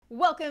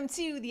Welcome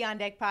to the On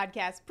Deck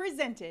Podcast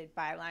presented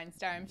by Line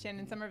Star. I'm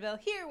Shannon Somerville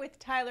here with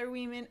Tyler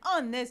Weeman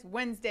on this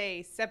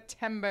Wednesday,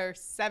 September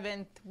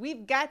 7th.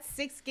 We've got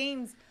 6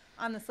 games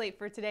on the slate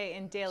for today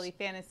in daily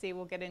fantasy.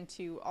 We'll get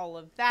into all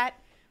of that,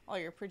 all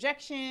your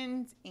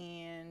projections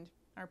and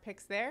our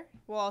picks there.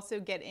 We'll also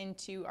get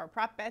into our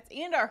prop bets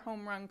and our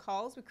home run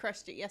calls. We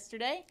crushed it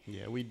yesterday.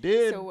 Yeah, we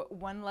did. So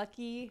one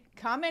lucky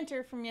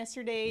commenter from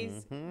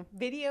yesterday's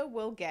video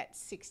will get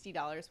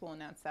 $60. We'll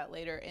announce that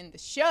later in the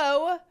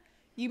show.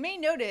 You may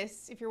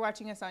notice, if you're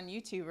watching us on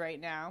YouTube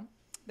right now,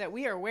 that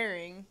we are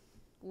wearing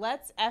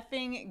Let's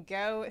Effing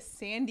Go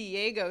San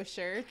Diego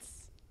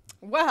shirts.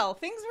 Well,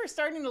 things were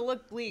starting to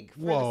look bleak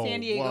for the San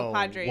Diego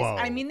Padres.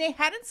 I mean, they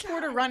hadn't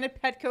scored a run at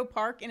Petco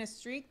Park in a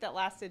streak that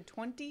lasted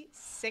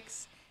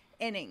 26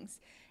 innings.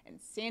 And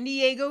San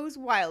Diego's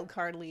wild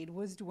card lead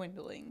was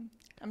dwindling.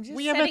 I'm setting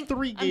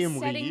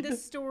the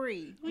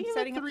story. I'm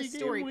setting up the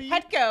story.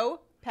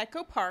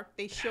 Petco Park,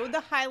 they showed the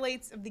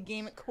highlights of the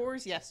game at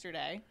Coors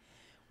yesterday,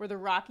 where the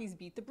Rockies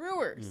beat the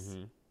Brewers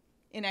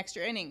in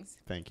extra innings.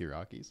 Thank you,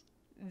 Rockies.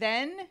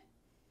 Then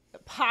the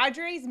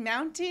Padres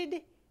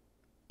mounted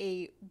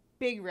a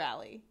big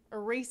rally,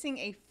 erasing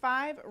a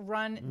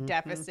 5-run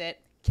deficit,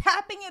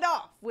 capping it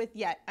off with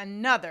yet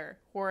another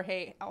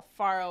Jorge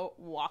Alfaro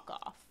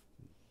walk-off.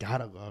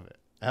 Gotta love it.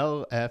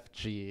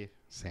 LFG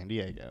San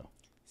Diego.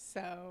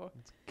 So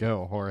let's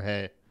go,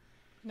 Jorge.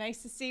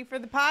 Nice to see for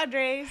the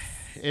Padres.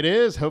 It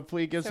is.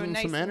 Hopefully it gives them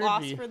nice some energy.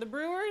 Loss for the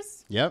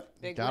Brewers. Yep.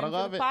 Big Gotta win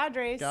love for the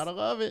Padres. Gotta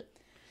love it.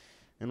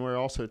 And we're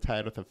also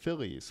tied with the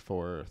Phillies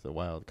for the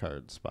wild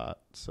card spot.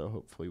 So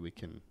hopefully we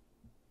can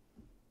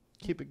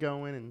keep it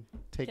going and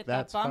take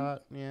that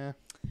spot. Yeah.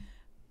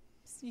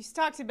 So you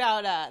talked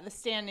about the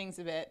standings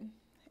a bit.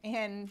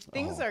 And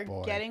things are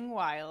getting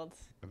wild.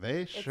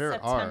 They sure are.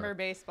 It's September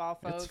baseball,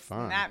 folks. It's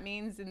fun. And that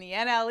means in the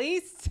NL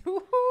East,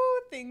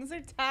 things are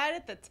tied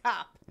at the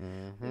top.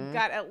 We've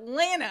got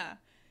Atlanta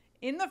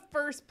in the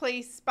first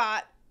place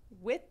spot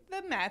with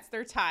the Mets.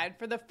 They're tied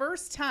for the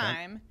first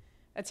time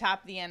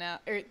atop the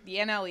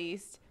NL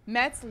East.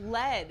 Mets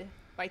led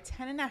by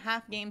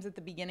 10.5 games at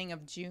the beginning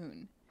of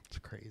June. It's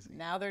crazy.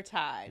 Now they're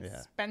tied.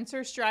 Yeah.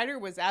 Spencer Strider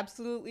was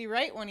absolutely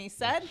right when he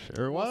said,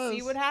 we'll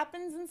see what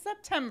happens in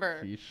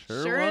September. He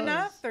sure Sure was.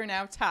 enough, they're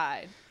now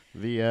tied.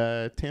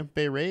 The Tampa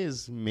Bay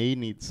Rays may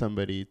need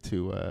somebody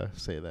to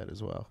say that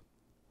as well.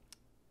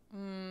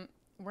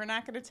 We're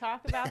not going to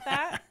talk about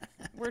that.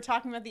 We're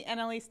talking about the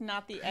NL East,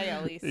 not the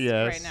AL East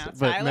right now.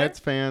 But Tyler, Mets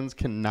fans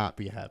cannot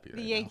be happy right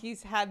now. The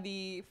Yankees had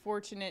the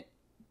fortunate,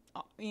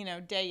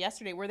 day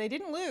yesterday where they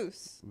didn't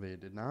lose. They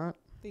did not.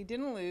 They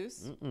didn't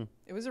lose.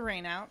 It was a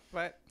rain out,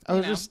 but I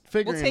was just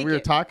figuring we were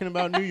talking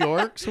about New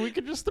York, so we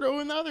could just throw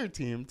in the other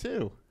team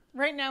too.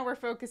 Right now, we're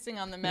focusing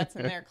on the Mets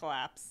and their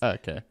collapse.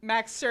 Okay.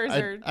 Max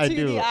Scherzer to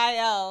the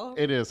IL.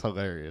 It is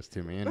hilarious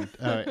to me.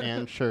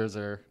 And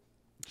Scherzer.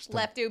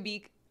 Left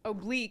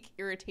oblique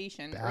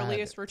irritation.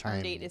 Earliest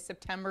return date is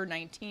September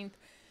 19th.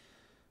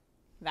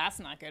 That's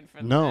not good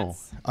for the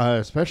Mets. No,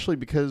 especially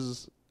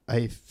because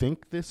I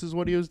think this is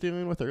what he was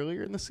dealing with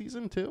earlier in the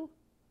season too.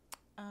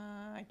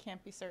 I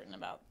can't be certain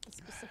about the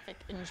specific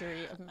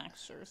injury of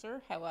Max Scherzer.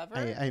 However,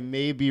 I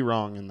may be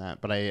wrong in that,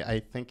 but I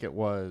think it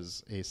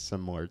was a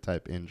similar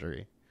type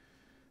injury.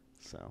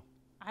 So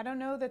I don't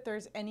know that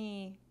there's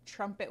any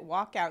trumpet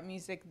walkout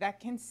music that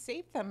can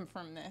save them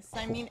from this.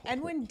 I mean,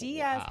 Edwin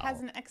Diaz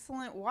has an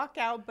excellent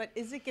walkout, but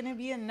is it going to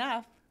be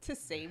enough to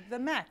save the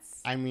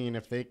Mets? I mean,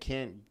 if they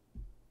can't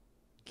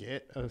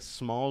get a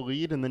small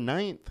lead in the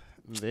 9th,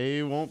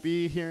 they won't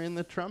be hearing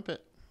the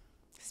trumpet.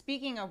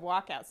 Speaking of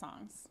walkout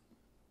songs,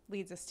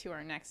 leads us to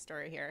our next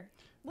story here.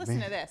 Listen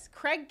to this.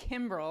 Craig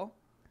Kimbrell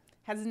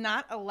has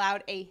not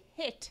allowed a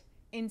hit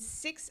in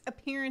 6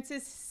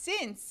 appearances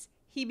since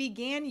he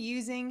began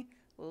using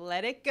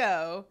Let It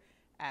Go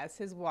as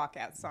his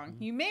walkout song.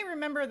 You may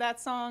remember that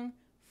song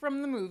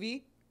from the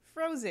movie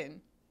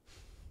Frozen.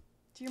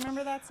 Do you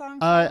remember that song?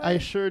 I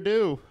sure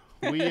do.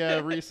 We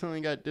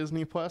recently got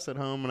Disney Plus at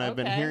home, and I've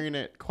been hearing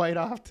it quite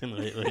often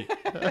lately.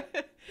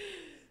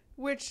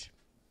 Which,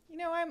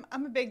 I'm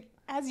a big,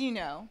 as you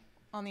know,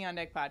 on the On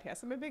Deck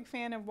podcast, I'm a big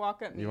fan of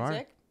walk-up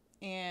music.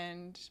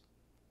 And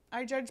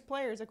I judge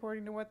players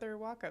according to what their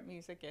walk-up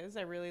music is.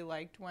 I really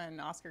liked when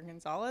Oscar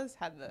Gonzalez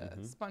had the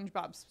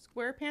SpongeBob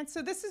SquarePants.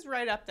 So this is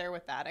right up there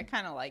with that. I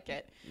kind of like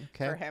it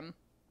for him.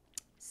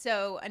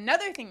 So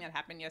another thing that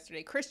happened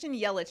yesterday, Christian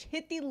Yelich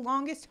hit the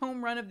longest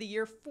home run of the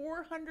year,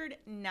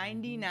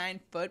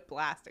 499-foot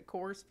blast at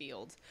Coors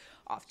Field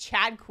off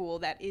Chad Kuhl.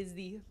 That is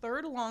the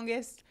 3rd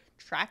longest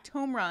tracked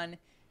home run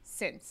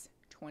since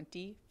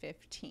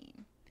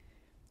 2015.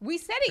 We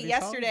said it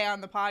yesterday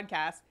on the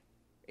podcast.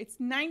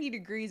 It's 90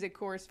 degrees at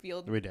Coors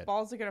Field. We did.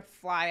 Balls are going to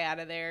fly out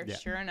of there. Yeah.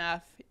 Sure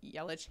enough,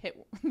 Yelich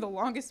hit the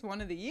longest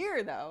one of the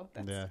year, though.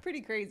 That's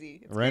pretty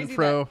crazy. It's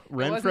Renfro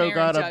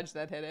got Judge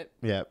that hit it.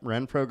 Yeah,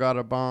 Renfro got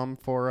a bomb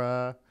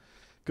for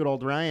good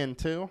old Ryan,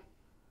 too.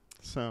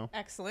 So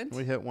excellent.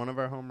 We hit one of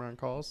our home run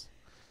calls.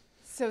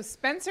 So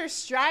Spencer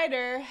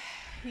Strider,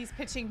 he's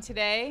pitching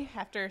today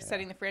after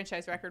setting the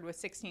franchise record with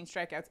 16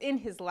 strikeouts in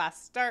his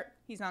last start.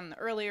 He's on the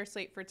earlier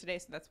slate for today,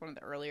 so that's one of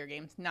the earlier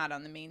games, not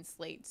on the main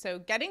slate. So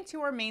getting to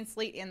our main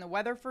slate and the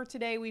weather for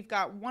today, we've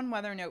got one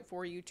weather note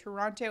for you.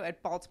 Toronto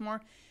at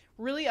Baltimore.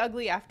 Really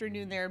ugly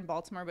afternoon there in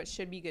Baltimore, but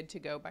should be good to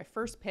go by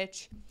first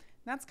pitch.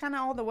 That's kind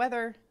of all the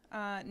weather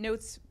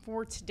notes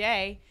for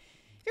today.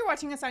 If you're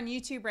watching us on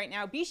YouTube right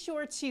now, be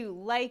sure to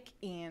like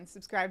and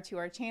subscribe to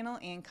our channel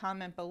and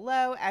comment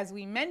below. As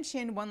we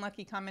mentioned, one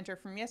lucky commenter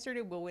from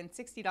yesterday will win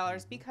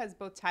 $60 because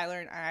both Tyler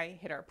and I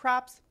hit our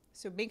props.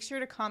 So make sure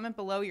to comment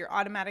below. You're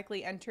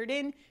automatically entered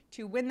in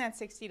to win that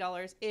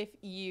 $60 if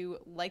you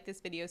like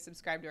this video,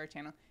 subscribe to our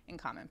channel, and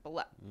comment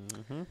below.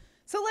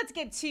 So let's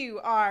get to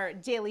our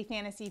daily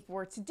fantasy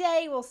for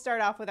today. We'll start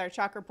off with our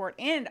chalk report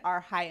and our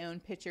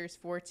high-owned pitchers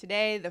for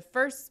today. The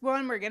first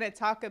one we're going to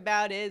talk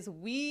about is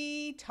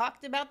we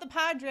talked about the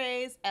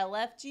Padres,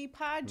 LFG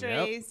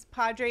Padres. Yep.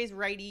 Padres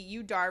righty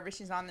Yu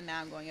Darvish is on the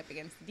mound going up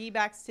against the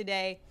D-backs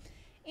today.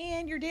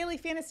 And your daily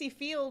fantasy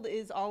field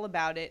is all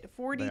about it.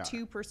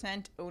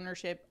 42%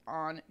 ownership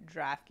on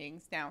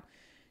DraftKings. Now,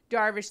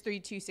 Darvish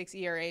 3.26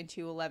 ERA and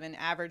 2.11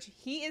 average.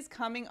 He is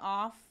coming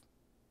off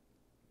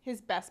his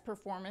best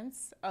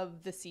performance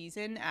of the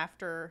season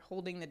after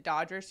holding the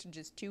Dodgers to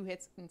just 2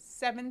 hits and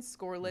 7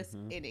 scoreless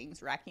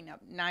innings, racking up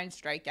 9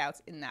 strikeouts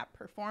in that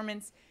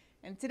performance.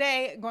 And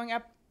today, going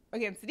up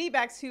against the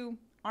D-backs, who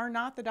are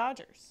not the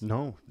Dodgers.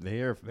 No,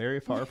 they are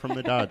very far from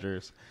the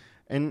Dodgers.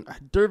 And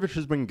Darvish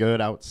has been good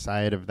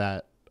outside of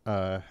that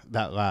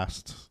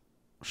last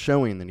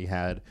showing that he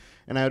had.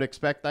 And I would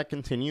expect that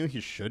continue. He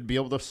should be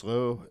able to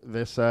slow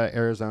this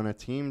Arizona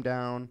team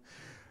down.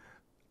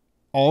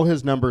 All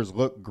his numbers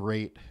look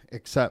great,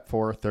 except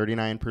for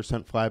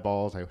 39% fly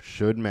balls. I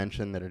should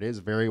mention that it is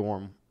very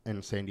warm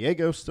in San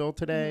Diego still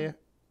today,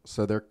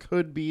 so there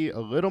could be a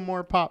little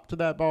more pop to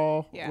that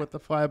ball with the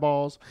fly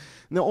balls.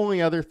 And the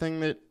only other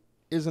thing that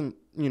isn't,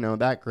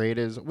 that great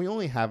is we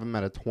only have him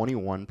at a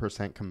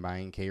 21%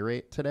 combined K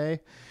rate today.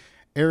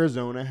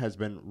 Arizona has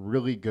been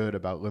really good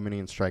about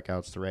limiting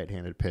strikeouts to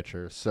right-handed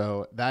pitchers,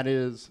 so that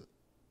is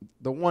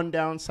the one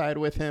downside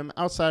with him.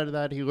 Outside of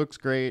that, he looks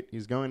great.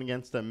 He's going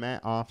against a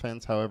Met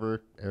offense.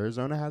 However,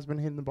 Arizona has been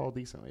hitting the ball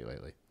decently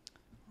lately.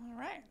 All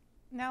right.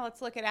 Now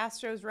let's look at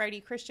Astros righty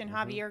Christian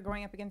Javier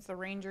going up against the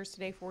Rangers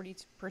today,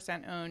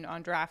 40% owned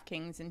on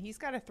DraftKings. And he's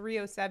got a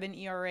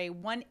 3.07 ERA,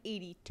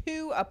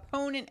 182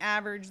 opponent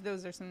average.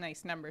 Those are some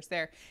nice numbers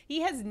there.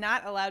 He has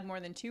not allowed more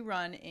than 2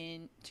 runs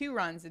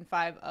in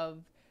 5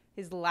 of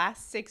his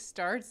last 6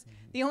 starts.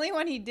 The only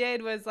one he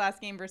did was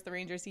last game versus the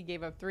Rangers. He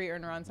gave up 3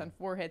 earned runs on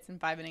 4 hits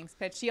and 5 innings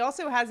pitched. He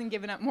also hasn't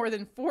given up more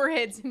than 4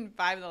 hits in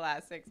 5 of the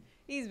last 6.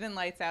 He's been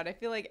lights out. I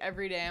feel like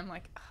every day I'm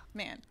like, oh,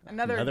 man,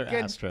 another good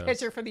Astros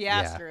pitcher for the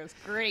Astros.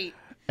 Yeah. Great.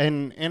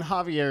 And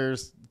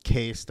Javier's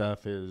K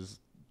stuff is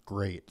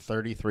great.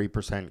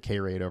 33% K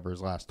rate over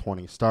his last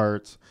 20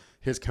 starts.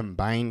 His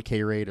combined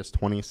K rate is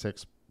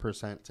 26%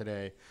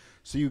 today.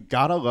 So you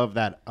got to love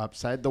that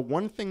upside. The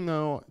one thing,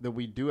 though, that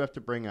we do have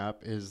to bring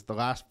up is the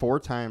last 4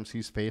 times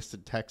he's faced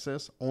at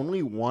Texas,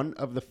 only one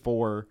of the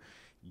 4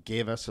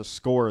 gave us a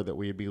score that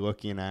we'd be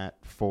looking at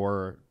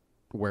for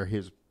where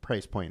his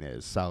price point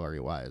is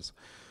salary-wise.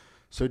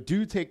 So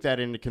do take that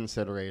into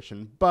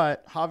consideration.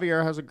 But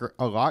Javier has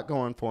a lot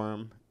going for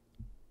him.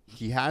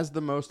 He has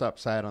the most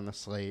upside on the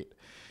slate,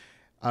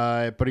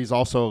 but he's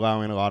also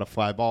allowing a lot of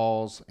fly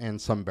balls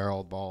and some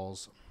barreled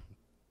balls.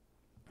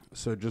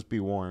 So just be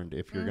warned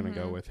if you're going to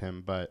go with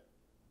him, but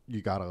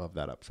you got to love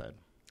that upside.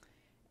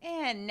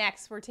 And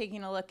next, we're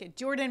taking a look at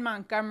Jordan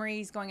Montgomery.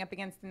 He's going up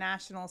against the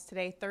Nationals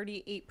today,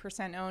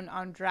 38% owned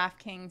on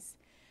DraftKings.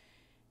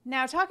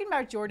 Now, talking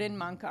about Jordan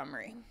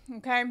Montgomery,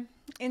 okay?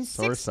 In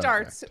 6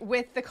 starts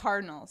with the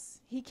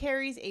Cardinals, he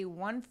carries a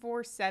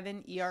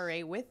 1.47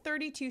 ERA with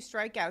 32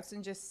 strikeouts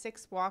and just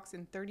 6 walks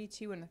in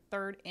 32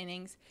 1/3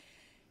 innings.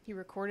 He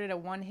recorded a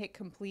 1-hit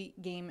complete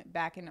game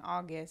back in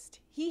August.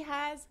 He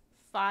has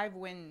 5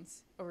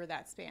 wins over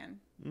that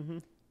span.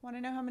 Want to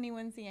know how many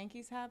wins the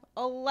Yankees have?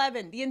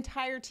 11. The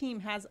entire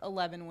team has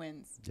 11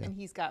 wins, and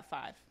he's got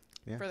 5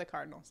 for the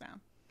Cardinals now.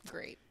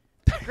 Great.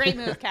 Great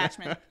move,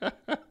 Cashman.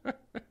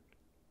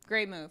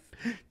 Great move.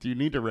 Do you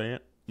need to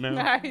rant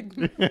now? Do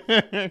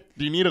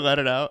you need to let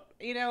it out?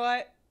 You know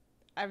what?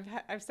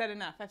 I've said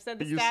enough. I've said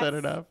the stats. You said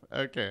enough?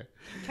 Okay.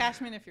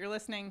 Cashman, if you're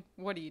listening,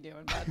 what are you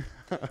doing,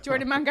 bud?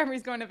 Jordan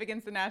Montgomery's going up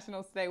against the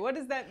Nationals today. What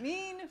does that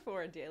mean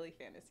for daily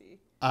fantasy?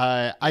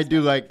 I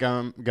do like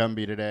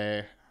Gumby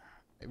today.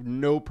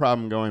 No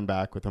problem going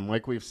back with him.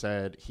 Like we've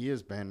said, he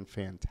has been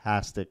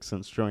fantastic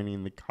since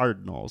joining the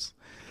Cardinals.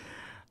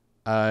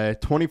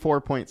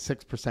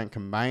 24.6%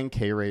 combined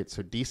K rate,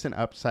 so decent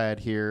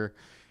upside here.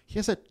 He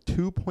has a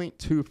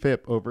 2.2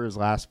 FIP over his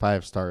last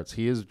 5 starts.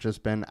 He has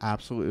just been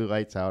absolutely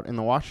lights out, and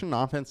the Washington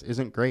offense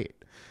isn't great.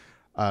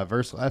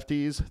 Versus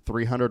lefties,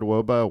 300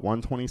 WOBA,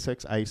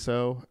 126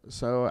 ISO.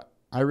 So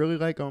I really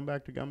like going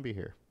back to Gumby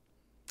here.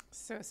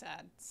 So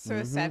sad.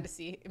 So sad to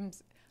see him.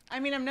 I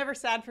mean, I'm never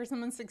sad for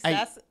someone's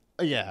success.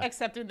 Yeah.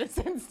 Except in this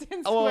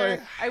instance Oh,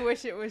 where I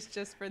wish it was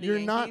just for the You're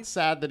Yankees. not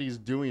sad that he's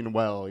doing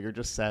well. You're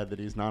just sad that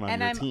he's not on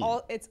your team.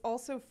 It's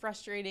also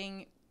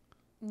frustrating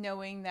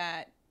knowing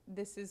that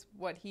this is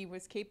what he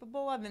was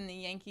capable of, and the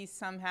Yankees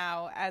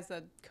somehow, as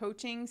a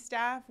coaching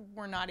staff,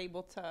 were not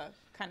able to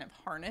kind of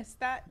harness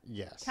that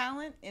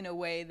talent in a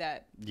way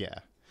that... Yeah.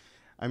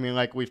 I mean,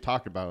 like we've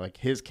talked about, like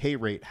his K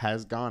rate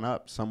has gone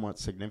up somewhat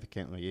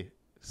significantly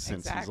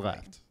since he's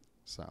left.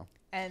 So.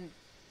 And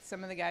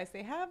some of the guys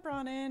they have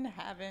brought in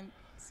haven't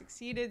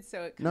succeeded,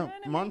 so it kind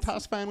of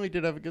Montas finally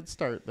did have a good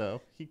start,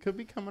 though. He could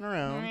be coming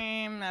around.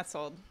 I'm not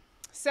sold.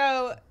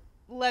 So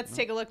let's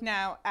take a look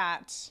now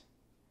at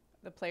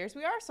the players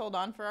we are sold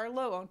on for our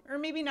low own, or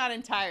maybe not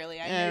entirely.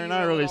 We're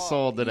not really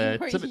sold today.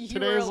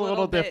 Today is a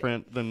little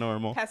different than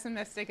normal.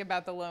 Pessimistic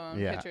about the low own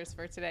pitchers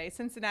for today.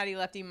 Cincinnati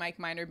lefty Mike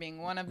Minor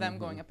being one of them,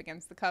 going up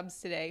against the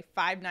Cubs today.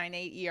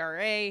 5.98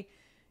 ERA.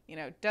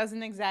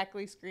 Doesn't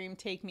exactly scream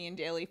take me in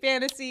daily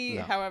fantasy.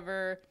 No.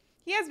 However,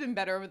 he has been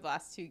better over the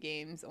last 2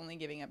 games, only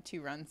giving up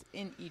 2 runs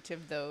in each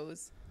of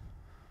those.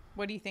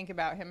 What do you think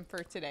about him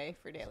for today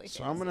for daily fantasy?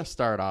 So I'm going to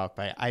start off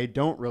by I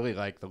don't really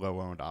like the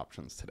low-owned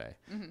options today.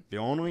 The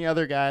only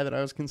other guy that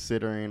I was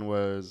considering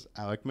was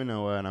Alek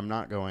Manoah, and I'm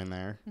not going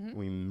there.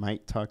 We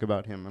might talk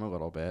about him in a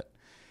little bit.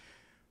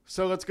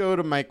 So let's go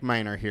to Mike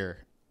Minor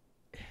here.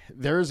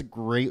 There's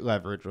great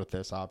leverage with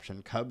this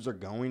option. Cubs are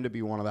going to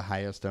be one of the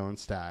highest owned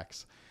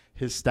stacks.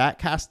 His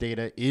StatCast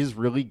data is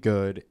really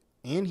good,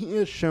 and he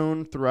has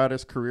shown throughout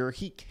his career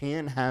he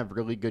can have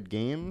really good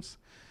games.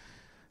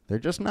 They're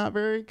just not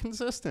very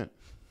consistent.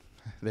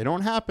 They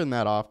don't happen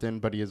that often,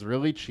 but he is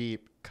really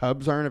cheap.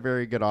 Cubs aren't a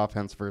very good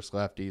offense versus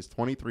lefties.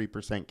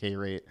 23% K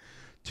rate,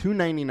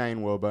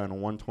 299 WOBA, and a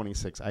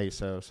 126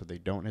 ISO, so they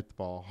don't hit the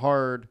ball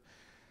hard.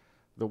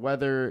 The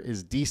weather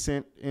is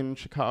decent in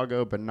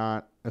Chicago, but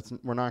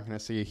we're not going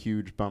to see a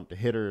huge bump to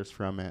hitters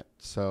from it.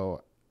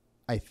 So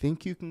I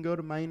think you can go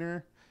to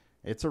Minor.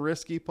 It's a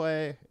risky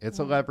play. It's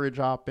a leverage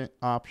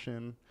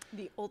option.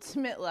 The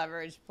ultimate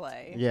leverage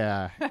play.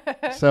 Yeah.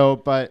 So,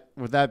 but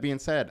with that being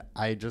said,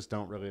 I just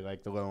don't really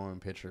like the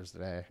low-owned pitchers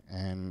today,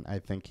 and I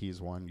think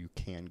he's one you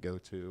can go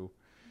to.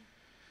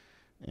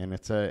 And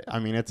it's a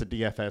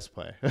DFS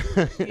play.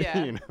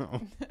 Yeah.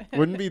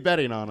 Wouldn't be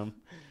betting on him.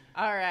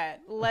 All right,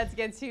 let's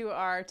get to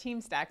our team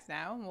stacks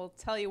now. We'll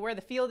tell you where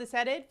the field is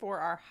headed for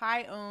our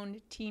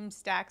high-owned team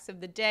stacks of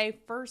the day.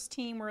 First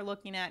team we're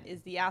looking at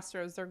is the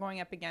Astros. They're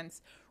going up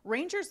against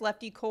Rangers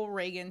lefty Cole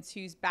Ragans,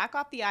 who's back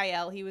off the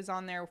IL. He was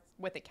on there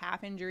with a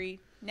calf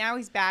injury. Now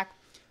he's back.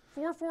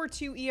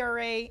 4.42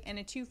 ERA and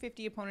a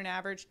 250 opponent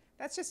average.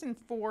 That's just in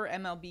 4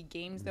 MLB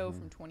games, though,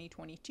 from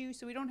 2022,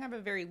 so we don't have a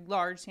very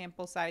large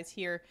sample size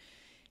here.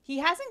 He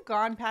hasn't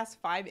gone past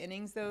 5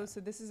 innings, though, so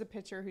this is a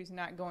pitcher who's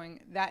not going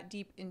that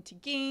deep into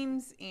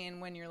games. And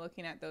when you're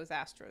looking at those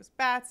Astros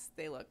bats,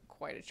 they look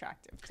quite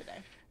attractive today.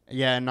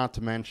 Yeah, and not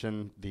to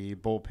mention the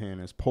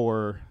bullpen is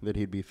poor that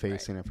he'd be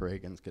facing if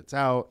Ragans gets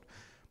out.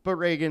 But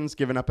Ragans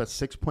giving up a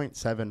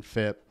 6.7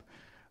 FIP,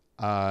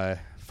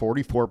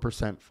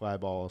 44% fly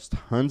balls,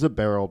 tons of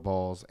barrel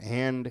balls,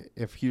 and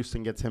if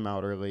Houston gets him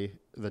out early,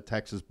 the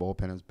Texas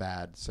bullpen is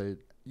bad. So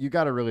you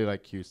got to really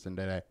like Houston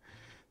today.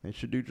 They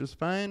should do just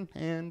fine,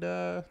 and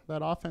that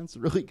offense is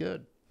really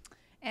good.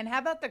 And how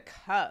about the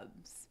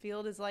Cubs?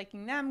 Field is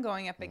liking them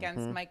going up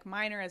against Mike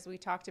Minor, as we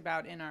talked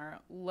about in our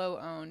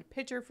low-owned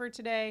pitcher for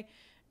today.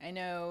 I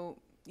know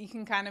you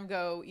can kind of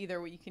go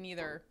either. You can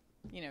either,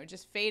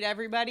 just fade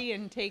everybody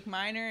and take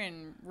Minor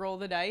and roll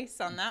the dice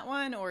on that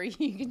one, or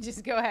you can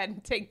just go ahead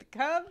and take the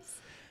Cubs,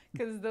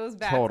 because those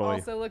bats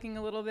also looking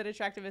a little bit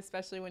attractive,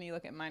 especially when you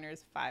look at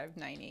Minor's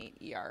 5.98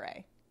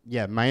 ERA.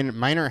 Yeah,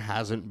 Minor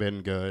hasn't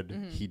been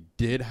good. He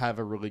did have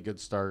a really good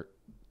start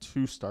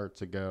 2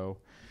 starts ago.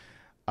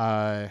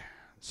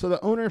 So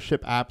the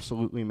ownership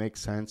absolutely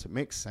makes sense. It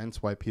makes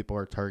sense why people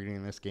are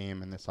targeting this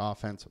game and this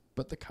offense.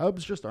 But the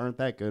Cubs just aren't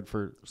that good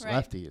for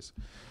lefties.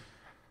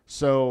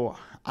 So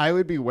I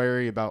would be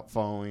wary about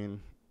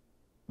following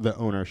the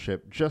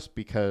ownership just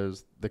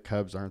because the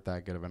Cubs aren't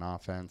that good of an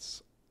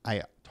offense.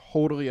 I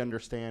totally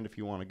understand if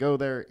you want to go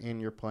there and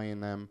you're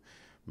playing them.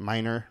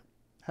 Minor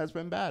has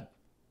been bad.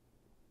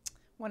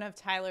 One of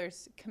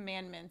Tyler's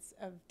commandments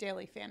of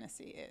daily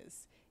fantasy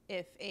is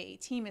if a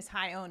team is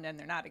high owned and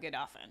they're not a good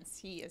offense,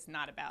 he is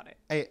not about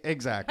it.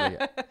 Exactly.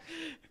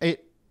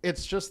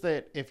 It's just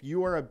that if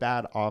you are a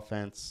bad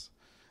offense,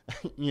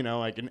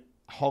 like an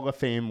Hall of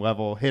Fame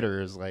level hitter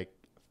is like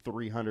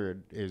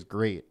 300 is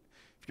great.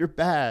 If you're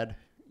bad,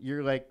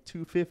 you're like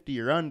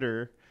 250 or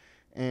under.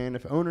 And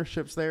if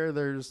ownership's there,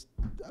 there's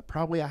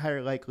probably a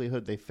higher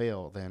likelihood they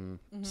fail than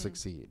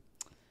succeed.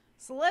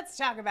 So let's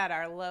talk about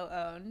our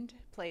low-owned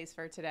plays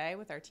for today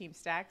with our team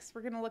stacks.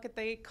 We're going to look at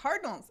the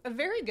Cardinals, a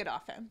very good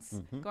offense,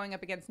 going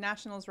up against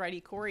Nationals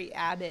righty Corey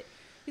Abbott.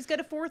 He's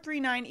got a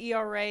 4.39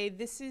 ERA.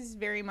 This is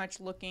very much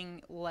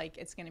looking like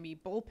it's going to be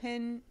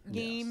bullpen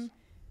game.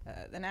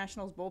 Yes. The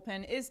Nationals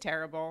bullpen is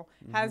terrible.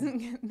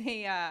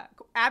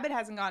 Abbott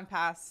hasn't gone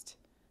past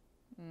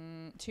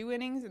 2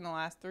 innings in the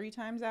last 3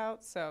 times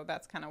out, so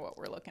that's kind of what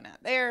we're looking at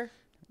there.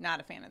 Not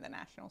a fan of the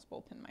Nationals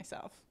bullpen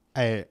myself.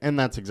 And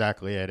that's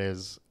exactly it.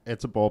 It's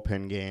a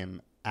bullpen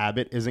game.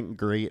 Abbott isn't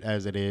great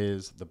as it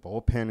is. The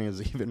bullpen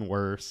is even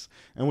worse.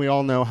 And we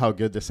all know how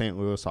good the St.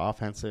 Louis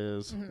offense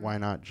is. Mm-hmm. Why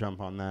not jump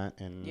on that?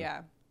 And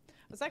yeah. I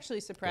was actually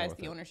surprised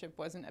the ownership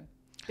wasn't a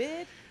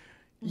bit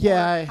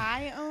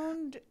high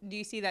owned. Do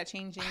you see that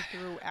changing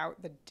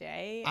throughout the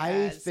day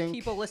as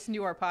people listen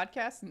to our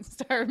podcast and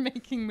start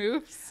making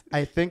moves?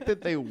 I think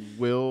that they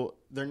will.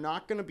 They're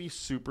not going to be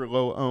super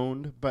low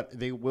owned, but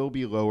they will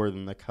be lower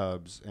than the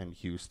Cubs and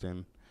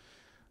Houston.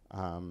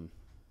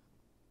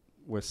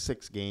 With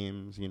 6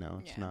 games,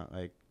 it's not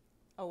like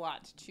a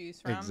lot to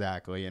choose from.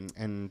 Exactly.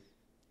 And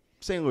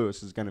St.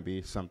 Louis is going to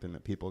be something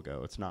that people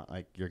go. It's not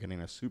like you're getting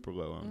a super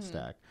low owned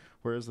stack,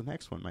 whereas the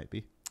next one might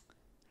be.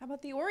 How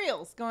about the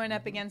Orioles going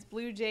up against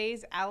Blue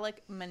Jays? Alek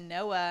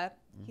Manoah,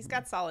 he's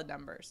got solid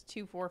numbers,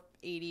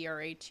 2.480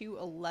 ERA,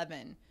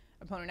 2.11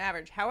 opponent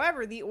average.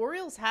 However, the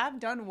Orioles have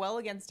done well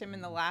against him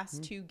in the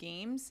last 2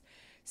 games.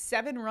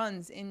 7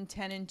 runs in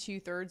 10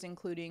 2/3,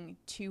 including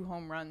 2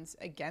 home runs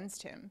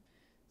against him.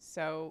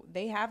 So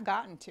they have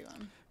gotten to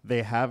him.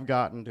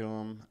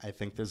 I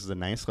think this is a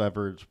nice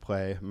leverage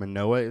play.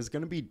 Manoah is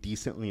going to be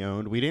decently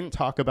owned. We didn't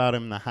talk about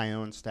him in the high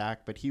owned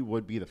stack, but he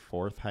would be the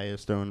 4th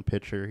highest owned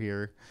pitcher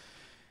here.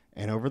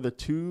 And over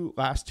the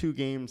last 2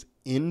 games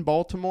in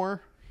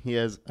Baltimore, he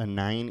has a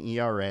 9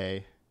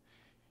 ERA.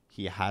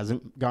 He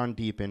hasn't gone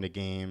deep into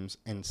games,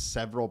 and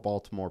several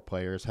Baltimore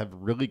players have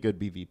really good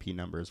BVP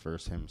numbers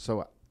versus him.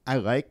 So I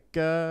like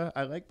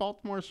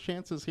Baltimore's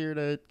chances here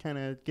to kind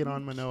of get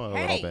on Manoah a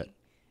little bit.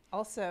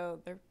 Also,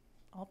 they're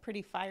all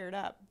pretty fired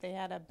up. They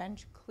had a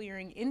bench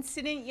clearing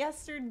incident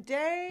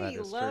yesterday.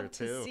 You love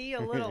to see a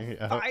little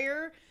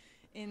fire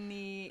in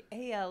the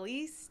AL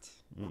East.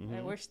 Mm-hmm.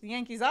 I wish the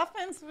Yankees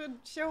offense would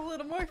show a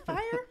little more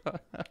fire.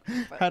 But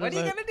what are you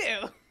going to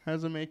do? How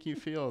does it make you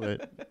feel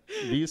that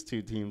these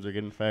 2 teams are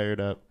getting fired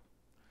up?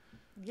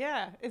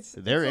 Yeah.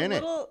 They're in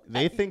it.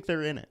 They think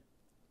they're in it.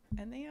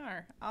 And they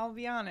are. I'll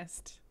be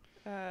honest.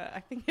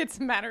 I think it's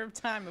a matter of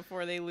time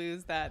before they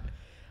lose that.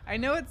 I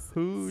know it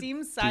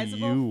seems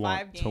sizable. Do you 5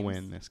 want games. to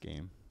win this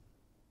game?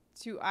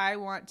 Do I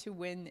want to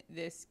win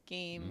this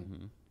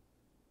game?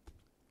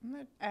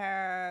 Mm-hmm.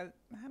 I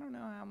don't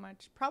know how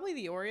much. Probably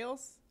the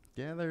Orioles.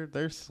 Yeah,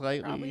 they're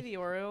slightly. Probably the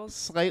Orioles.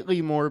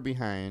 Slightly more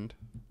behind.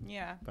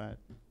 Yeah. But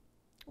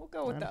we'll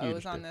go with the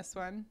O's on this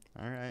one.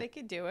 All right. They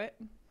could do it.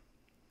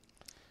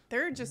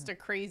 They're just a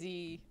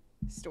crazy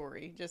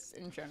story, just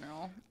in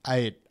general.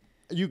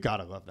 You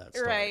gotta love that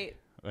story.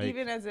 Right.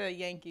 Even as a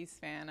Yankees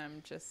fan,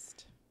 I'm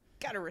just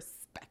gotta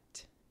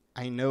respect.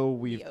 I know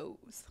the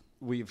O's.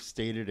 We've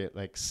stated it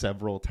like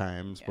several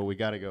times, but we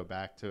got to go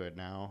back to it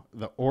now.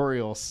 The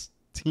Orioles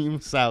team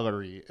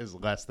salary is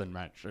less than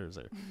Max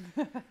Scherzer.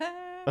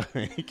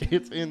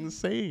 It's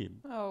insane.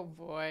 Oh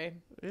boy.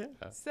 Yeah.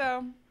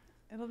 So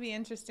it'll be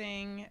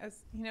interesting.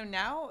 As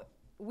now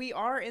we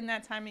are in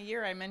that time of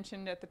year. I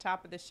mentioned at the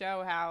top of the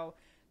show how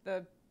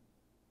the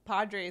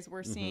Padres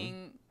were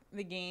seeing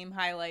the game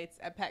highlights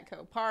at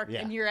Petco Park,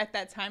 and you're at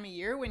that time of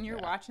year when you're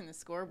watching the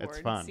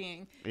scoreboard and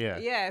seeing.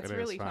 Yeah, it's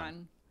really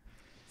fun.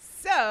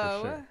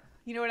 So,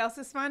 you know what else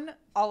is fun?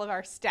 All of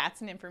our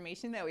stats and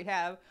information that we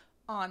have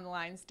on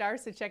LineStar.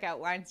 So check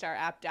out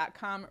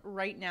linestarapp.com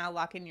right now.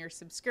 Lock in your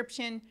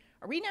subscription.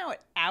 Are we now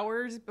at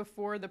hours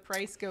before the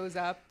price goes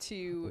up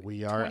to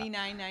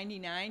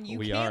 $29.99? You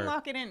can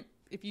lock it in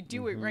if you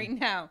do it right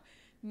now.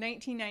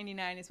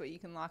 $19.99 is what you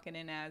can lock it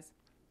in as.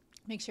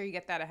 Make sure you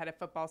get that ahead of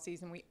football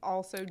season. We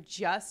also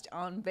just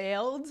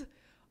unveiled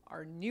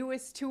our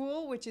newest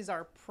tool, which is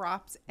our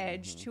Props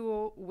Edge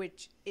tool,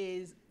 which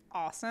is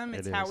awesome.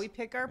 It's how we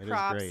pick our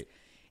props. Great.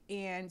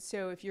 And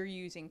so if you're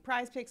using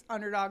Prize Picks,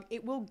 Underdog,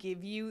 it will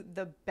give you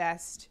the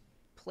best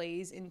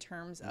plays in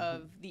terms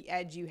of the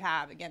edge you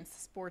have against the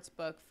sports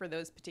book for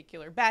those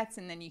particular bets,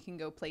 and then you can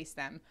go place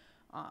them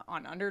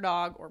on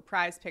Underdog or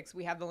Prize Picks.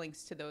 We have the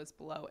links to those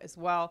below as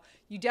well.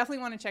 You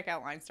definitely want to check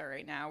out LineStar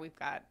right now. We've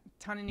got a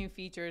ton of new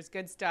features,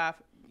 good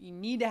stuff. You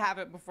need to have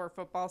it before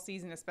football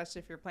season, especially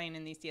if you're playing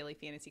in these daily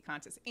fantasy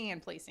contests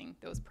and placing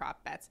those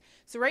prop bets.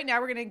 So right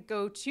now we're going to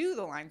go to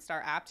the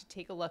LineStar app to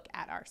take a look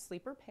at our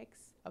sleeper picks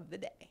of the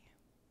day.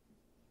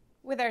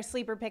 With our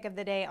sleeper pick of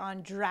the day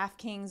on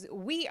DraftKings,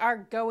 we are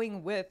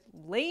going with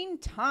Lane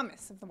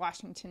Thomas of the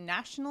Washington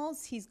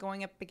Nationals. He's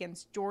going up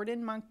against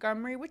Jordan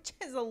Montgomery, which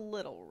is a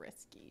little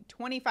risky.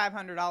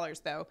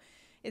 $2,500, though,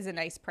 is a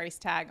nice price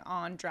tag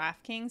on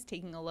DraftKings.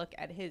 Taking a look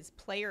at his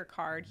player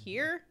card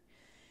here.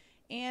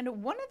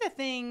 And one of the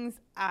things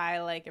I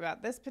like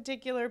about this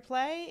particular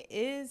play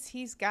is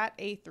he's got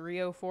a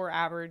 304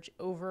 average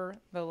over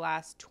the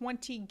last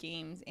 20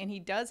 games, and he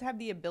does have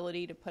the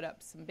ability to put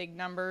up some big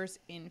numbers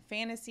in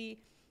fantasy.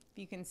 If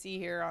you can see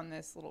here on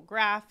this little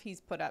graph, he's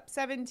put up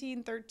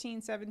 17,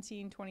 13,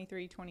 17,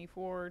 23,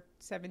 24,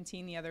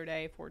 17 the other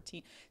day,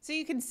 14. So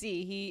you can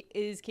see he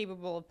is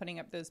capable of putting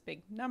up those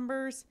big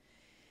numbers.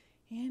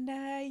 And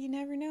you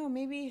never know,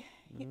 maybe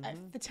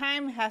the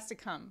time has to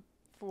come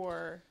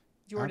for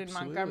Jordan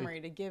Montgomery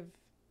to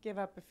give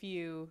up a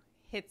few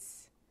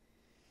hits.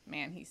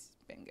 Man, he's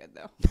been good,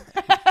 though.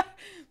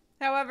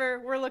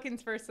 However, we're looking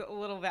for a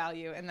little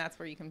value, and that's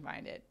where you can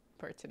find it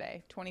for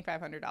today.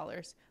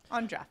 $2,500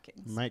 on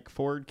DraftKings. Mike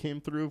Ford came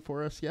through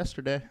for us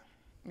yesterday.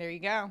 There you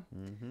go.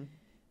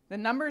 The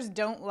numbers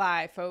don't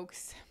lie,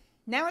 folks.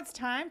 Now it's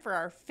time for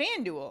our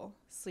FanDuel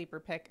sleeper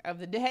pick of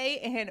the day.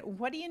 And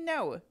what do you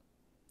know?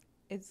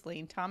 It's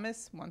Lane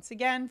Thomas once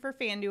again for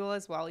FanDuel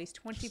as well. He's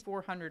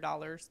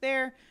 $2,400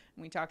 there. And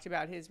we talked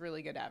about his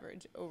really good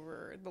average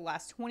over the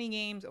last 20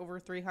 games, over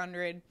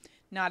 300.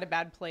 Not a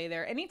bad play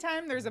there.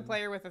 Anytime there's a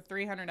player with a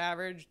 300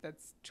 average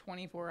that's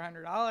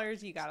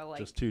 $2,400, you got to like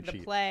Just too the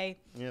cheap. play.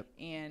 Yep.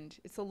 And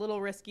it's a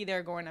little risky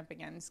there going up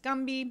against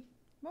Gumby,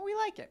 but we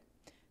like it.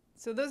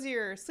 So those are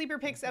your sleeper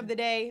picks of the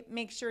day.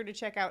 Make sure to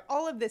check out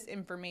all of this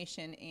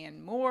information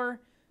and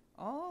more.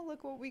 Oh,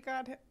 look what we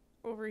got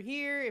over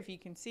here. If you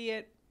can see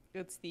it,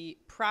 it's the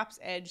Props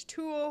Edge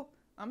tool.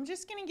 I'm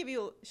just going to give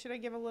you, should I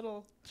give a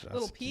little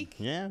peek?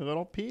 Yeah, a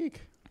little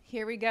peek.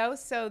 Here we go.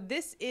 So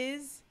this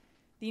is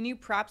the new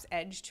Props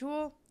Edge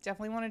tool.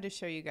 Definitely wanted to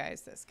show you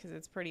guys this because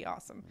it's pretty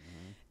awesome.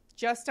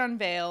 Just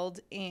unveiled,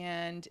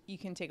 and you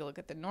can take a look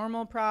at the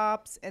normal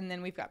props, and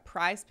then we've got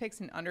Prize Picks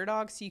and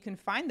Underdog, so you can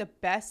find the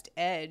best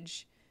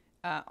edge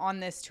on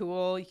this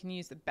tool. You can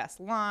use the best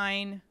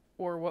line,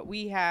 or what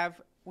we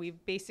have.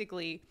 We've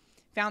basically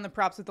found the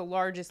props with the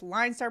largest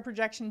line star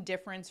projection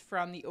difference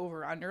from the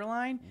over-under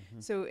line,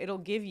 so it'll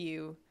give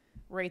you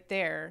right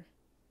there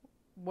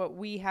what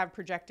we have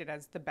projected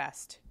as the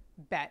best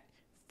bet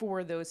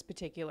for those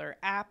particular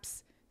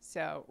apps.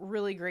 So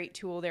really great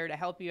tool there to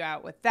help you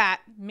out with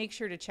that. Make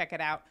sure to check it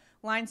out.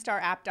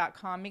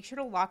 LineStarApp.com. Make sure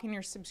to lock in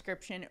your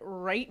subscription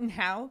right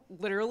now,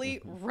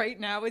 literally right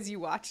now as you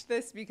watch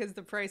this, because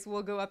the price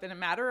will go up in a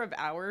matter of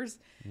hours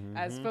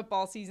as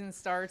football season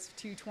starts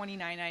to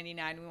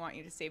 $29.99. We want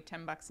you to save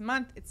 $10 a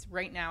month. It's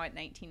right now at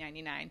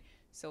 $19.99.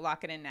 So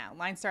lock it in now.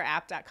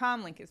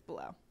 LineStarApp.com. Link is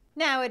below.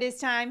 Now it is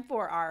time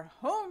for our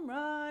home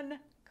run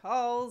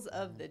calls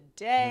of the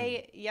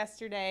day.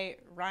 Yesterday,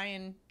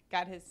 Ryan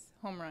got his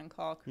home run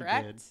call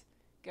correct.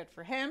 Good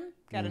for him.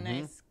 Got a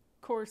nice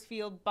Coors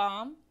Field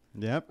bomb.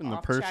 Yep, and the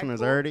Off person Jack has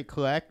Bull. already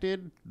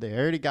collected. They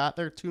already got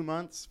their 2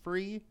 months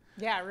free.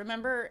 Yeah,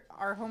 remember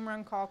our home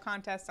run call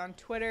contest on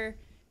Twitter.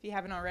 If you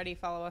haven't already,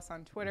 follow us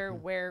on Twitter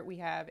where we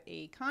have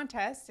a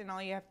contest, and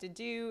all you have to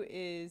do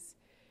is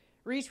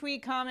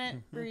retweet,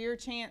 comment for your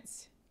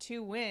chance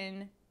to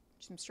win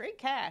some straight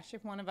cash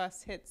if one of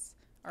us hits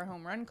our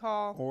home run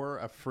call. Or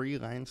a free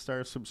Line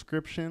Star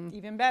subscription.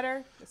 Even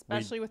better,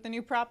 especially with the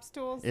new props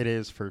tools. It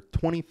is for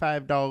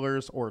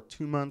 $25 or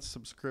 2 months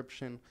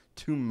subscription.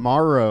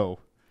 Tomorrow,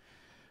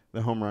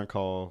 the home run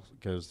call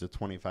goes to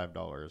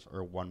 $25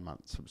 or 1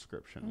 month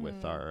subscription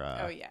with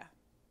our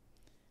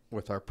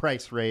with our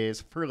price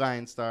raise for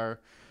Line Star,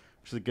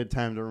 which is a good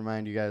time to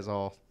remind you guys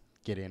all,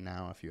 get in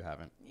now if you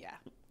haven't. Yeah,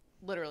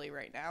 literally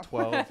right now.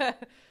 12.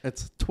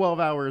 It's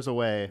 12 hours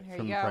away There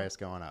from you the go. price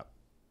going up.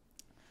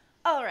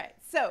 All right,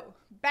 so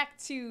back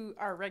to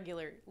our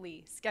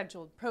regularly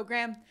scheduled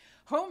program.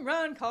 Home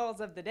run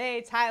calls of the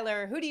day.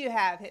 Tyler, who do you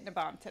have hitting a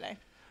bomb today?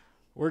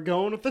 We're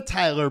going with the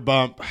Tyler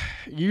bump.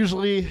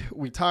 Usually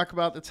we talk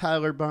about the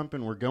Tyler bump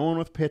and we're going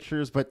with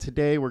pitchers, but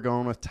today we're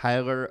going with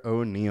Tyler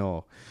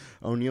O'Neill.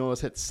 O'Neill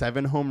has hit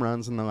 7 home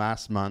runs in the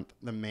last month.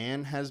 The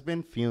man has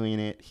been feeling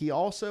it. He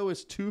also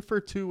is 2 for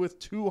 2 with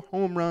 2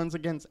 home runs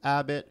against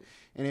Abbott.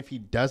 And if he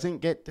doesn't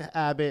get to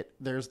Abbott,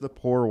 there's the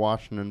poor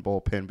Washington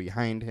bullpen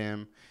behind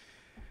him.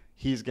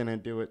 He's going to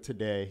do it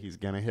today. He's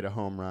going to hit a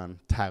home run.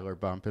 Tyler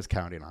bump is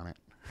counting on it.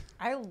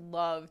 I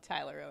love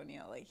Tyler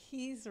O'Neill. Like,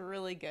 he's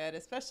really good,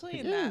 especially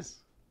in that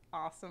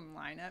awesome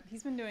lineup.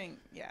 He's been doing,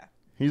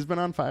 He's been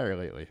on fire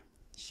lately.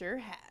 Sure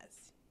has.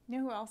 You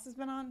know who else has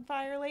been on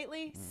fire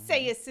lately?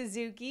 Seiya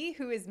Suzuki,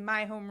 who is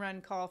my home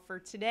run call for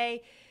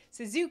today.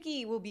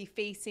 Suzuki will be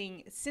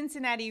facing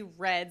Cincinnati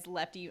Reds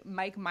lefty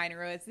Mike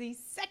Minor as the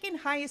second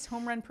highest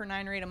home run per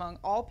 9 rate among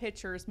all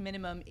pitchers,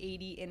 minimum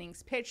 80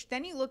 innings pitched.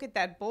 Then you look at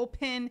that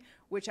bullpen,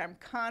 which I'm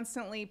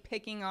constantly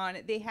picking on.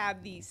 They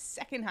have the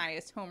second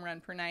highest home run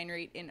per 9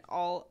 rate in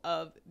all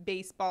of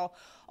baseball.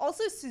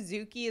 Also,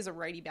 Suzuki is a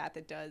righty bat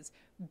that does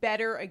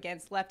better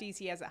against lefties.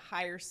 He has a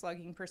higher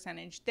slugging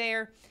percentage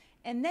there.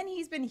 And then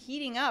he's been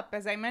heating up,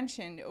 as I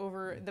mentioned,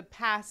 over the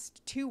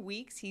past 2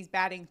 weeks. He's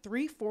batting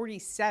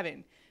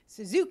 .347.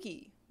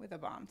 Suzuki with a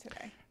bomb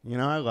today. You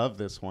know, I love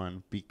this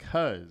one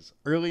because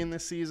early in the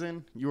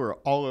season, you were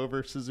all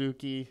over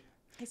Suzuki,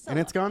 and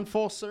it's gone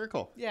full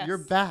circle. Yes. You're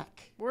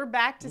back. We're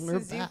back to We're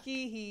Suzuki. back.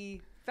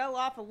 He fell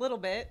off a little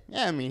bit.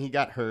 Yeah, I mean, he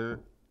got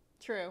hurt,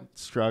 True.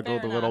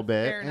 struggled Fair a little enough,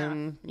 bit, fair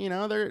and, you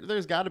know,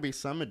 there's got to be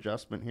some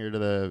adjustment here to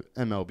the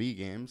MLB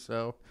game,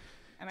 so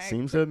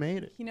seems to have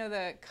made it. You know,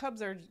 the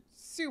Cubs are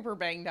super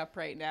banged up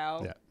right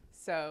now. Yeah.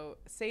 So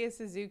Seiya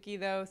Suzuki,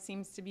 though,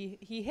 seems to be,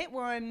 he hit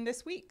one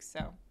this week,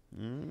 so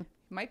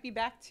might be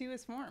back to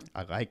his form.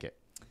 I like it.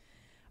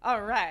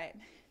 All right.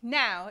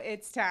 Now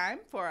it's time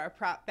for our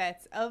prop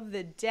bets of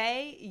the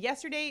day.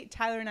 Yesterday,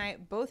 Tyler and I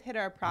both hit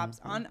our props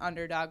on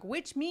Underdog,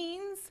 which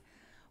means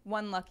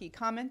One lucky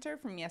commenter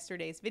from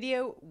yesterday's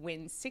video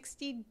wins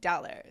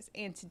 $60.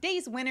 And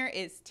today's winner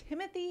is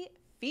Timothy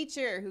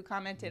Feature, who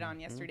commented on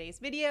yesterday's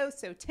video.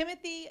 So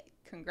Timothy,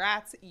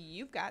 congrats,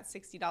 you've got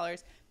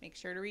 $60. Make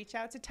sure to reach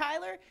out to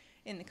Tyler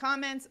in the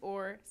comments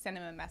or send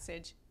him a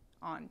message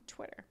on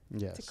Twitter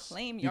to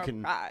claim your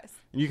prize.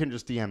 You can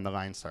just DM the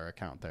Line Star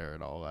account there,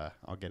 and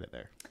I'll get it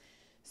there.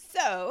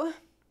 So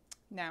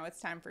now it's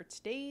time for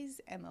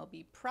today's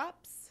MLB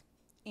props.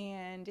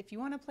 And if you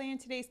want to play in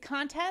today's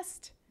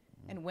contest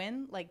and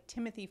win like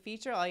Timothy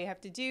Feature, all you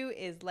have to do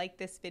is like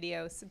this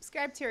video,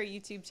 subscribe to our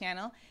YouTube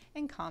channel,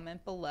 and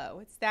comment below.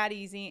 It's that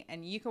easy,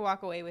 and you can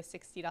walk away with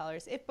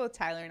 $60 if both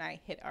Tyler and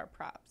I hit our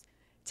props.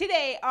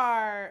 Today,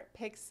 our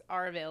picks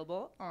are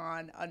available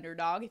on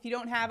Underdog. If you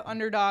don't have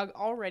Underdog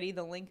already,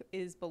 the link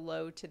is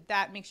below to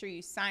that. Make sure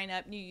you sign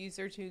up. New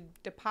users who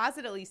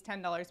deposit at least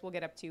 $10 will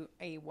get up to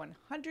a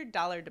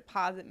 $100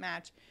 deposit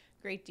match.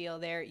 Great deal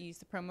there. Use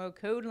the promo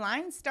code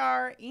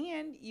LineStar,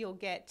 and you'll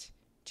get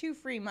 2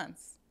 free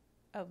months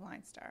of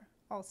LineStar.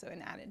 Also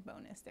an added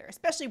bonus there,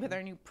 especially with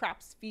our new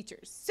props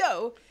features.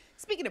 So,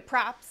 speaking of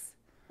props,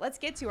 let's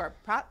get to our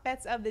prop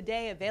bets of the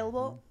day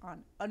available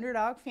on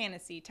Underdog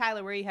Fantasy.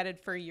 Tyler, where are you headed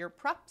for your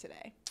prop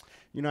today?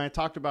 You know, I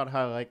talked about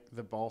how I like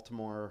the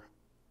Baltimore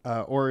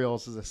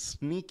Orioles as a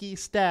sneaky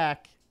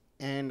stack,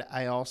 and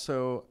I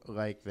also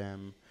like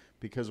them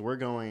because we're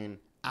going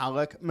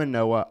Alek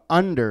Manoah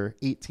under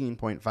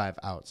 18.5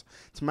 outs.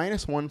 It's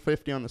minus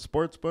 150 on the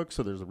sports book,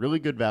 so there's a really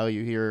good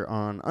value here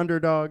on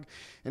Underdog.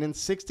 And in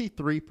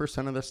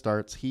 63% of the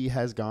starts, he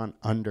has gone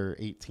under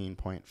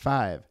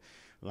 18.5.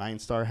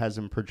 LineStar has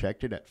him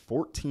projected at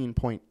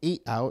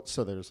 14.8 outs,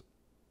 so there's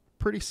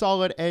pretty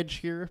solid edge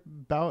here,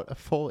 about a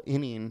full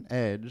inning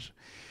edge.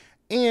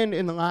 And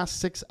in the last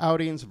 6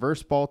 outings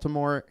versus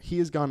Baltimore, he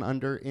has gone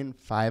under in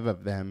 5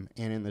 of them.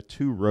 And in the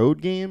 2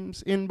 road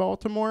games in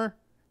Baltimore,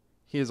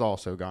 he has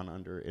also gone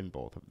under in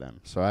both of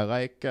them. So I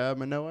like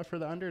Manoah for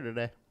the under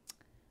today.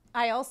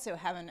 I also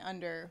have an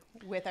under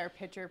with our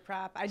pitcher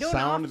prop. I don't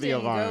often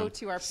go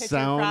to our pitcher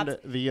props,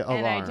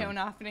 and I don't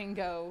often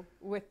go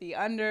with the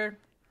under.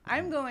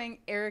 I'm going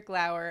Eric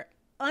Lauer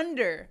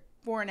under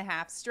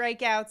 4.5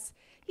 strikeouts.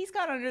 He's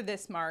got under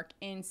this mark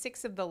in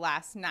 6 of the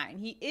last 9.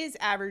 He is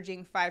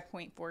averaging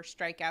 5.4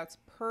 strikeouts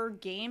per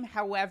game.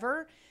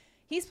 However,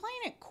 he's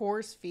playing at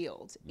Coors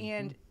Field,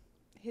 and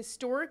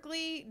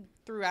historically,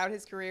 throughout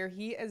his career,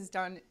 he has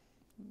done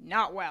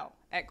not well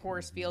at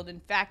Coors Field. In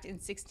fact, in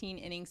 16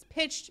 innings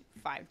pitched,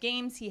 5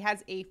 games, he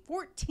has a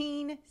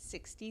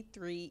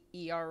 14.63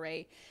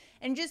 ERA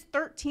and just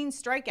 13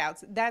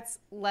 strikeouts. That's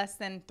less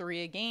than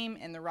 3 a game,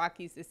 and the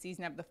Rockies this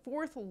season have the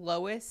 4th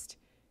lowest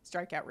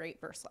strikeout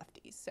rate versus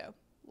lefties. So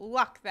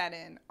lock that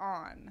in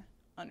on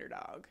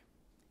Underdog.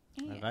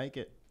 And I like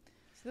it.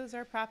 So those are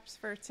our props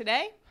for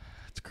today.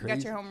 It's crazy.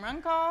 Got your home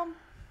run call.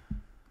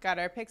 Got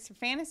our picks for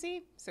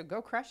fantasy, so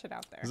go crush it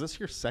out there. Is this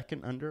your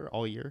second under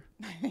all year?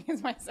 I think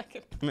it's my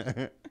second.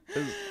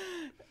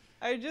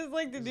 I just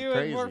like to do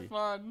crazy. It more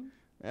fun.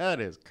 That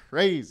is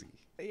crazy.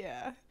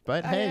 Yeah.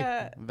 But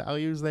hey,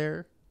 value's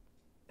there.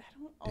 I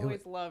don't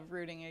always love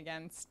rooting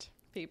against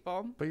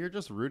people. But you're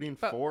just rooting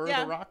for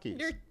the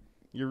Rockies.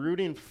 You're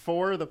rooting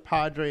for the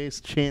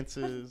Padres'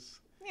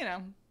 chances. You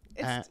know,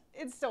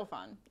 it's still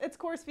fun. It's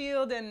Coors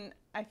Field, and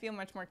I feel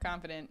much more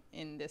confident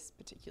in this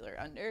particular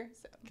under.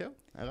 So cool.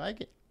 I like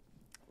it.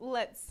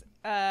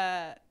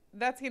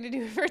 That's going to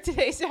do it for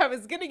today's show. I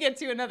was going to get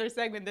to another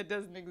segment that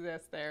doesn't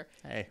exist there.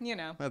 Hey, you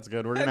know, that's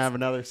good. We're going to have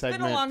another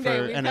segment been a long for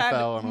day. We've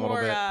NFL had in a little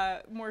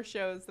bit. More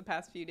shows the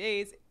past few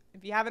days.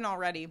 If you haven't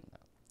already,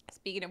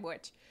 speaking of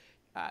which,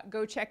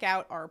 go check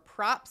out our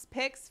props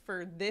picks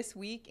for this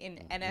week in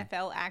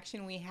NFL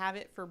action. We have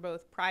it for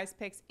both Prize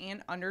Picks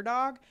and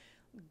Underdog.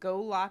 Go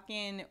lock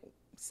in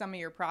some of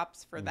your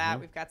props for that.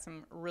 We've got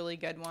some really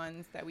good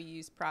ones that we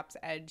use Props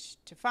Edge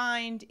to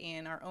find,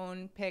 and our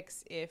own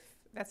picks. If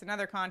that's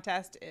another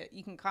contest,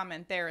 you can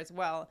comment there as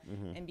well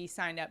and be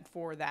signed up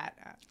for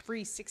that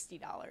free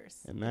 $60.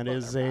 And that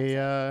is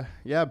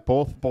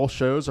both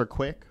shows are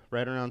quick,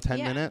 right around 10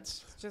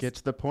 minutes. Get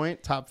to the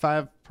point, top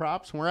 5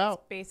 props, and we're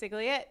out. That's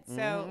basically it.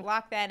 So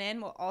lock that in.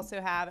 We'll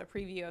also have a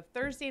preview of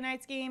Thursday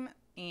night's game,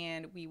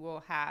 and we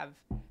will have,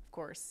 of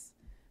course,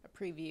 a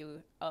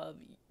preview of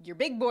your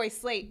big boy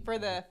slate for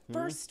the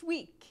first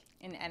week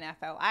in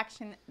NFL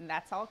action. And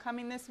that's all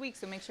coming this week.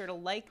 So make sure to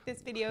like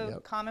this video,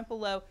 comment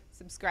below,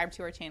 subscribe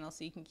to our channel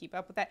so you can keep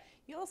up with that.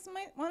 You also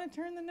might want to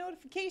turn the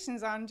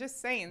notifications on,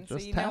 just saying, so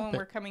you know when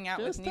we're coming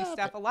out with new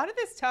stuff. A lot of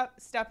this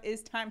stuff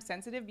is time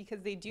sensitive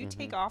because they do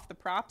take off the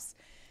props.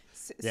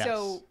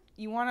 So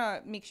you want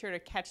to make sure to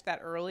catch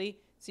that early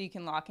so you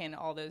can lock in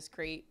all those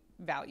great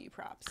value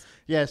props.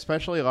 Yeah,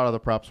 especially a lot of the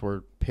props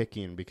we're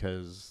picking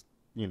because,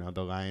 you know,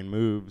 the line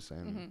moves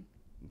and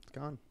it's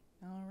gone.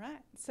 All right.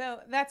 So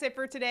that's it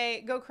for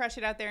today. Go crush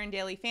it out there in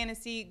daily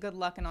fantasy. Good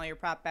luck in all your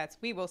prop bets.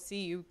 We will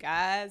see you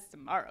guys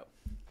tomorrow.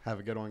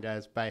 Have a good one,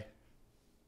 guys. Bye.